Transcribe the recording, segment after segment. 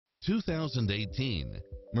2018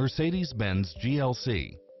 Mercedes-Benz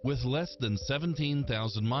GLC. With less than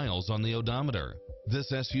 17,000 miles on the odometer,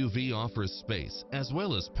 this SUV offers space as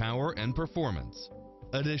well as power and performance.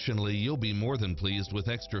 Additionally, you'll be more than pleased with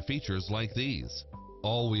extra features like these: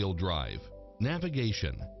 all-wheel drive,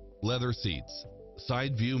 navigation, leather seats,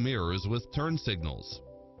 side view mirrors with turn signals,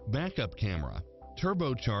 backup camera,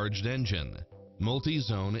 turbocharged engine,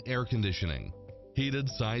 multi-zone air conditioning, heated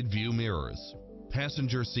side view mirrors,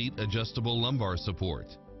 passenger seat adjustable lumbar support,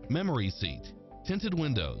 memory seat, tinted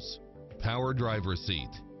windows, power driver seat,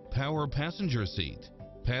 power passenger seat,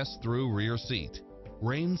 pass-through rear seat,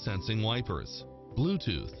 rain sensing wipers,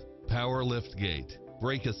 Bluetooth, power liftgate,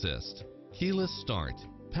 brake assist, keyless start,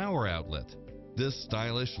 power outlet. This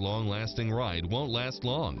stylish, long-lasting ride won't last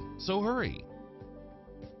long, so hurry!